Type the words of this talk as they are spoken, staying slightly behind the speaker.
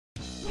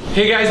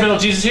Hey guys,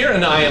 MetalJesus here,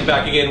 and I am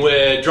back again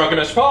with Drunken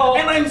Master Paul.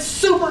 And I'm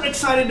super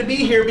excited to be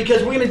here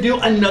because we're gonna do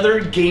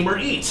another Gamer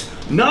Eats.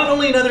 Not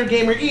only another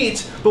Gamer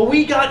Eats, but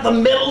we got the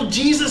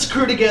MetalJesus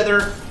crew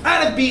together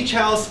at a beach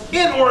house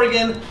in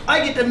Oregon.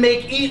 I get to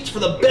make eats for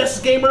the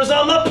best gamers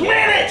on the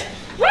planet!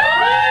 Woo!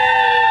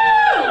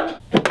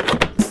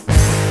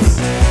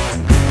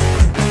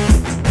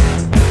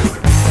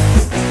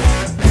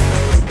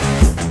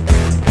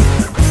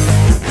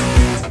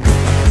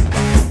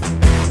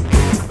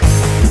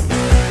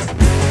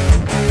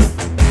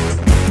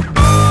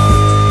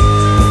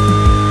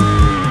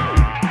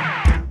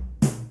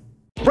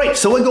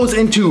 So what goes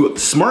into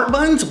smart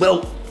buns?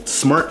 Well,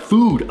 smart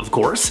food, of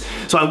course.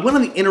 So I went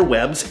on the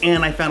interwebs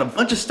and I found a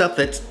bunch of stuff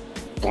that's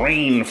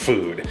brain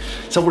food.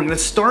 So we're gonna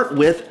start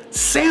with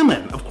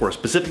salmon. Of course,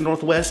 Pacific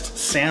Northwest,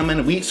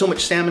 salmon. We eat so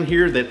much salmon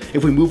here that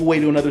if we move away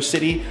to another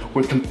city,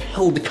 we're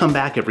compelled to come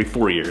back every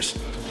 4 years.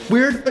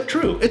 Weird, but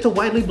true. It's a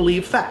widely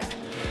believed fact.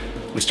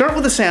 We start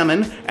with the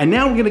salmon, and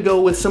now we're gonna go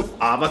with some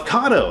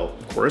avocado.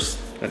 Of course,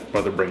 that's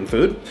other brain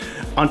food.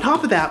 On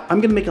top of that,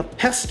 I'm gonna make a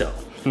pesto.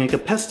 I'm gonna make a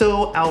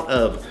pesto out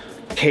of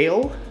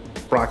kale,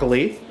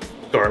 broccoli,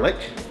 garlic,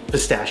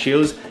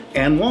 pistachios,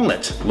 and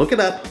walnuts. Look it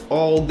up,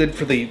 all good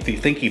for the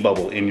thinky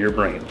bubble in your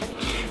brain.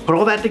 Put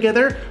all that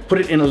together, put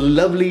it in a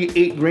lovely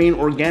 8-grain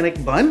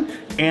organic bun,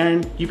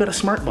 and you've got a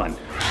smart bun.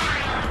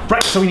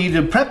 Right, so we need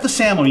to prep the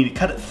salmon. We need to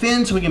cut it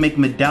thin so we can make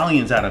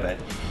medallions out of it.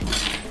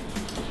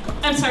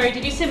 I'm sorry,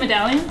 did you say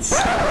medallions?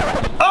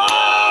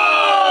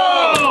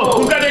 Oh!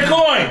 Who got their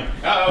coin?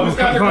 Uh-oh, who's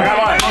got their coin?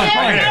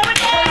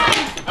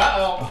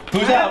 Uh-oh.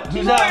 Who's out?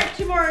 Who's out?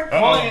 Two more.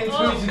 Coins.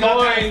 Who's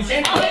got coins? Bring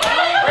it.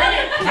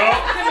 No,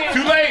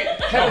 too late.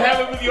 Have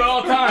it with you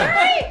all the time.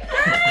 Hurry!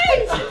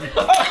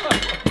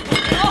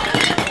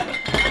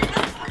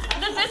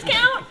 Does this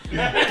count? It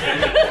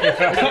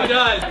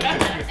does. I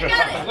got it.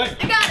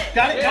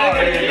 Got it?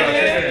 Got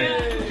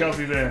it.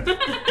 Kelsey's in.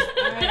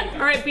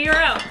 All right, beer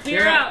out.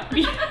 Beer out.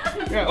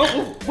 Yeah.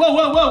 Oh, whoa,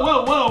 whoa, whoa,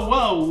 whoa, whoa,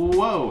 whoa,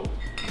 whoa.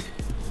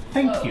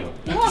 Thank you.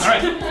 All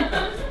right.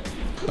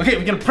 Okay,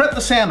 we're gonna prep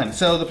the salmon.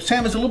 So the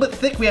salmon's a little bit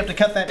thick, we have to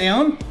cut that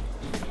down.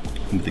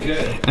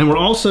 Good. And we're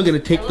also gonna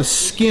take the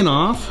skin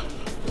off.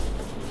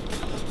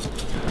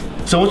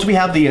 So once we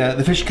have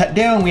the fish cut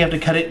down, we have to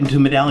cut it into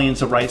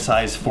medallions the right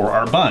size for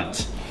our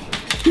buns.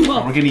 And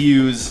we're gonna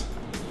use,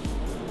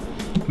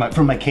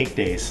 from my cake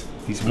days,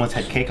 these once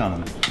had cake on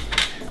them.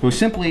 We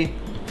simply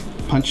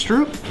punch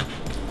through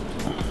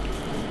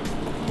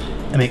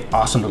and make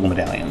awesome little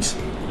medallions.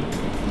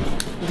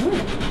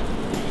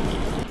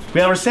 We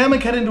have our salmon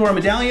cut into our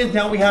medallions.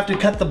 Now we have to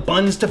cut the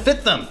buns to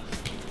fit them.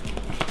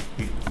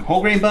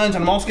 Whole grain buns,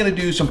 and I'm also gonna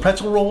do some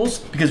pretzel rolls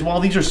because while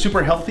these are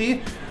super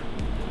healthy,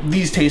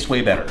 these taste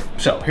way better.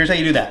 So here's how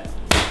you do that.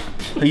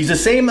 I use the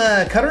same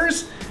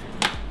cutters,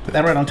 put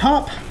that right on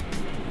top.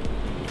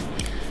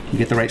 You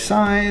get the right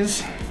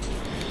size,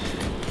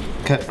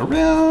 cut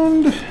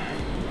around.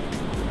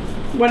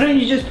 Why don't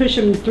you just push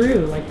them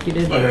through like you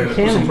did with the Put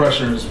salmon? some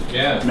pressures.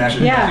 Yeah. Mash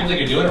it. Yeah. Seems like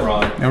you're doing it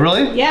wrong. Oh,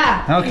 really?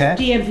 Yeah. Okay.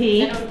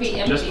 DMP. It would be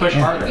empty. Just push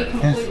harder. It would be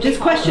completely Just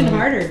question fine.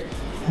 harder.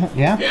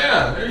 Yeah?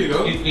 Yeah, there you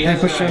go. He Yeah,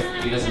 doesn't push know. it.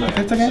 He doesn't know.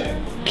 It's okay.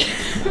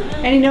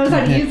 And he knows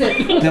how to use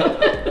it. No.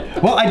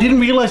 Well, I didn't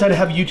realize I'd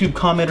have YouTube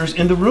commenters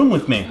in the room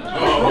with me.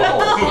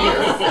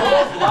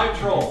 Live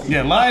trolls.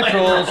 Yeah, live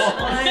trolls.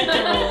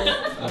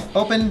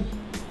 Open.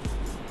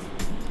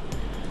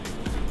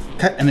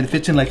 Cut, and then it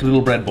fits in like a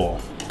little bread bowl.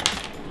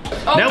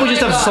 Oh Now we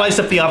just my have to God. slice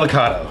up the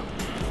avocado.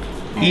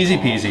 Easy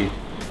peasy.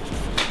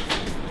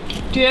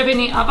 Do you have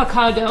any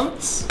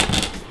avocados?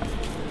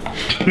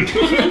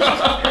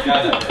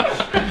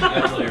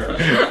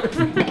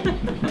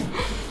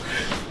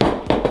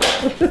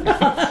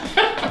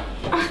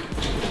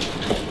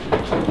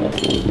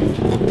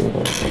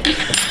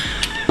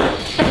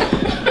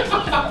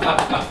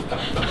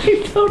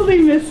 He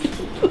totally missed it.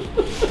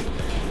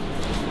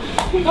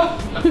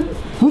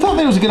 Who thought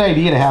that was a good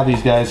idea to have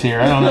these guys here?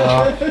 I don't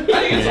know. I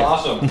think it's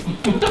awesome.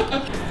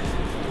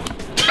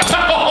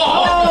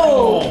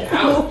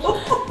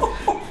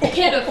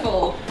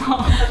 Pitiful.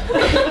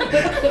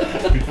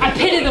 I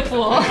pity the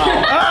fool. Oh!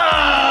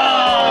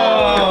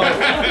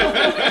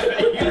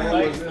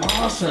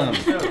 Awesome.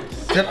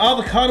 Is that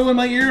avocado in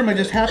my ear? Am I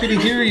just happy to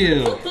hear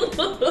you?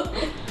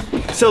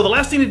 So the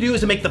last thing to do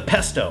is to make the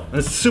pesto. And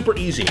it's super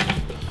easy.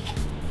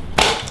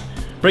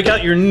 Break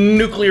out your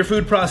nuclear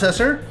food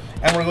processor,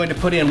 and we're going to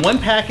put in 1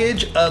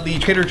 package of the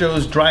Trader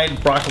Joe's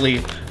dried broccoli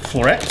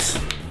florets.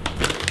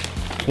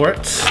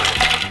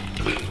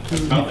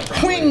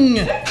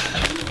 Twing!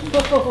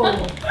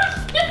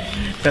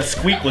 That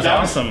squeak was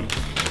awesome.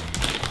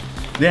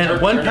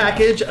 Then 1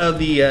 package of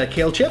the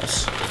kale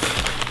chips.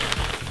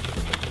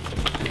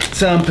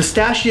 Some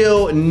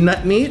pistachio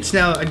nut meats.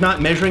 Now, I'm not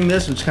measuring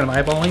this, I'm just kind of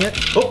eyeballing it.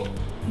 Oh!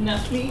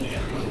 Nut meat.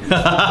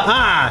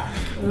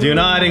 Do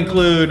not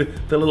include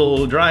the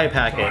little dry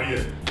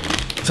packet.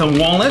 Some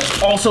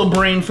walnuts, also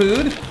brain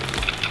food.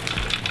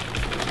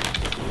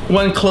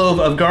 1 clove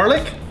of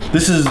garlic.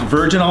 This is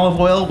virgin olive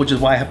oil, which is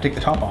why I have to take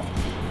the top off.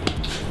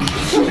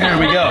 There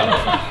we go.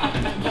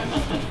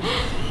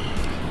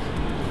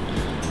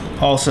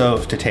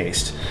 also to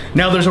taste.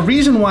 Now there's a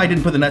reason why I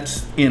didn't put the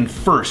nuts in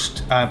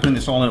first. I'm putting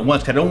this all in at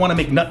once because I don't want to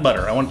make nut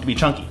butter. I want it to be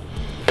chunky.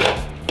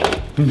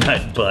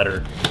 Nut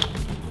butter.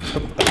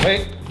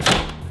 Okay.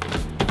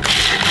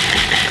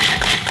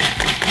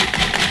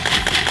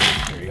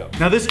 There you go.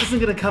 Now this isn't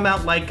going to come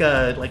out like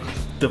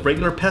the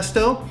regular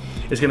pesto.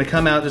 It's going to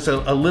come out just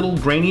a little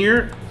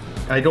grainier.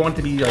 I don't want it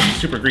to be like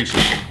super greasy.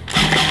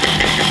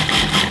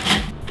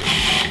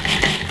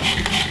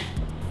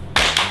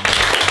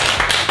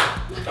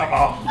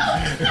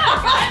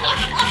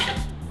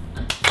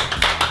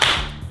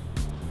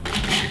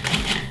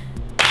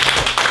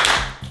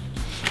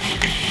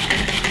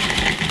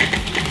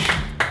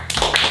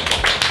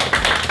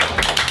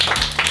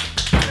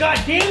 God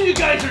damn, you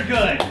guys are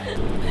good!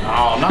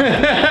 Oh, not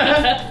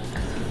that.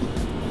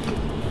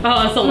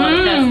 Oh, that's a lot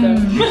of pesto.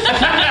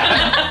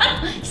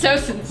 So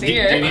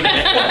sincere.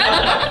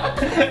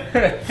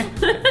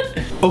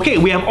 Okay,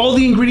 we have all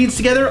the ingredients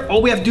together.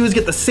 All we have to do is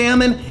get the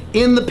salmon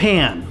in the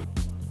pan.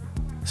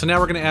 So now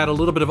we're gonna add a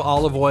little bit of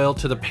olive oil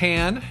to the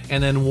pan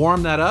and then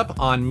warm that up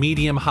on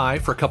medium-high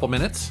for a couple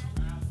minutes.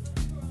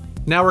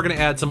 Now we're gonna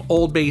add some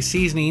Old Bay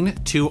seasoning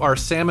to our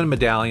salmon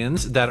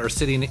medallions that are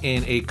sitting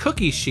in a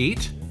cookie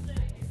sheet,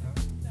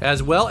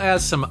 as well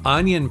as some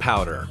onion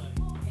powder.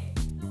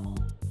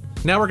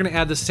 Now we're gonna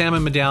add the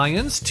salmon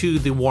medallions to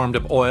the warmed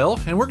up oil,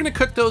 and we're gonna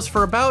cook those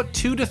for about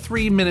 2 to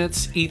 3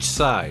 minutes each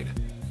side.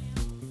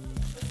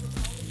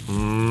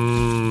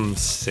 Mmm,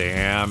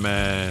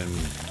 salmon.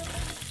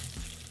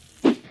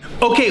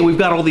 Okay, we've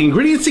got all the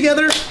ingredients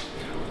together.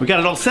 We got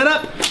it all set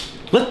up.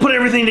 Let's put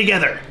everything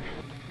together.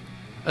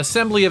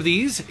 Assembly of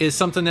these is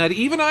something that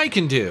even I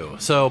can do.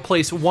 So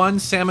place one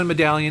salmon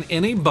medallion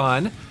in a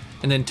bun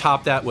and then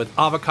top that with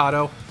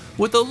avocado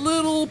with a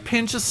little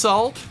pinch of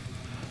salt.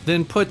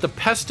 Then put the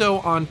pesto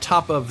on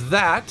top of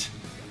that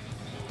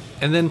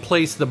and then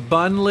place the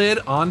bun lid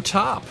on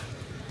top.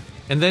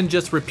 And then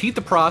just repeat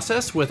the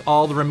process with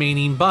all the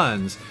remaining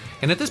buns.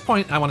 And at this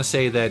point, I want to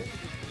say that,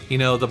 you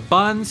know, the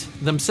buns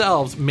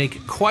themselves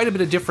make quite a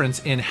bit of difference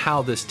in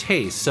how this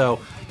tastes. So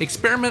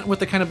experiment with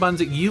the kind of buns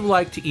that you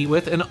like to eat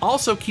with, and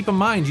also keep in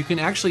mind you can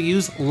actually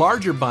use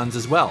larger buns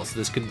as well. So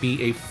this could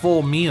be a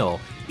full meal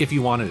if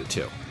you wanted it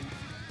to.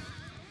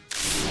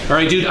 All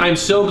right, dude, I'm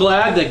so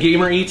glad that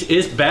Gamer Eats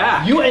is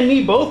back. You and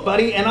me both,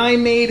 buddy, and I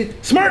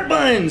made smart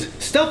buns,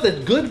 stuff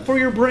that's good for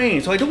your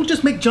brain. So I don't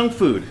just make junk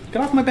food.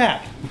 Get off my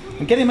back.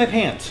 I'm getting my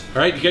pants.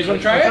 All right, you guys want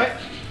to try it?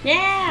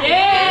 Yeah!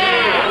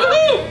 Yeah!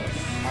 Woohoo!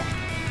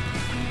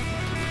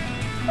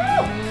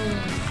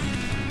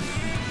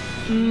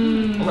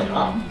 Oh my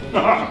god.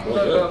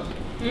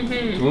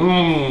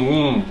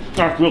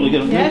 That's really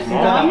good. Yes,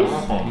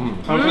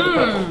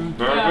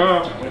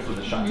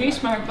 These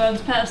smart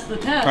buns passed the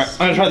All right,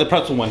 test. I'm gonna try the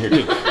pretzel one here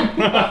too.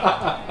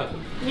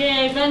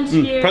 Yay, buns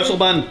here. Pretzel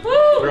bun. Woo!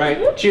 All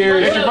right,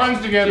 cheers. Get your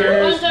buns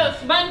together.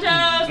 Bun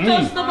toast,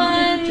 toast the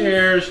buns.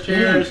 Cheers,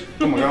 cheers.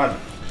 Oh my god.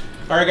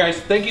 All right, guys,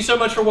 thank you so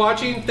much for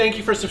watching. Thank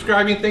you for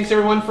subscribing. Thanks,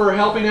 everyone, for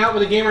helping out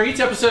with the Gamer Eats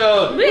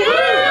episode.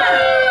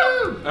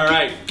 Woo! All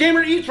right,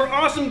 Gamer Eats for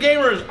awesome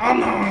gamers.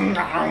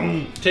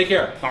 take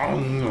care.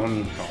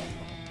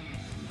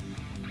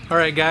 All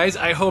right, guys,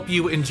 I hope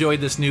you enjoyed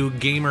this new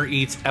Gamer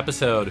Eats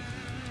episode.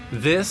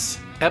 This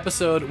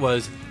episode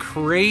was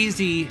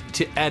crazy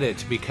to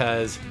edit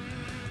because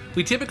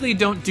we typically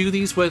don't do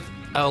these with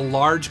a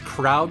large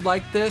crowd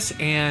like this,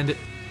 and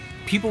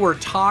people were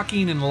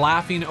talking and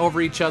laughing over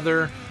each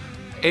other.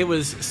 It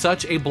was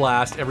such a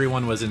blast.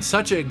 Everyone was in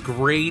such a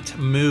great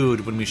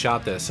mood when we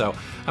shot this. So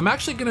I'm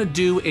actually gonna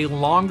do a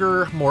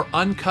longer, more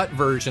uncut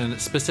version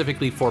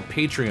specifically for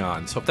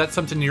Patreon. So if that's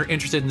something you're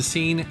interested in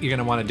seeing, you're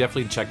gonna wanna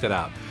definitely check that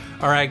out.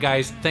 All right,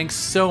 guys, thanks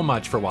so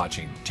much for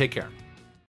watching. Take care.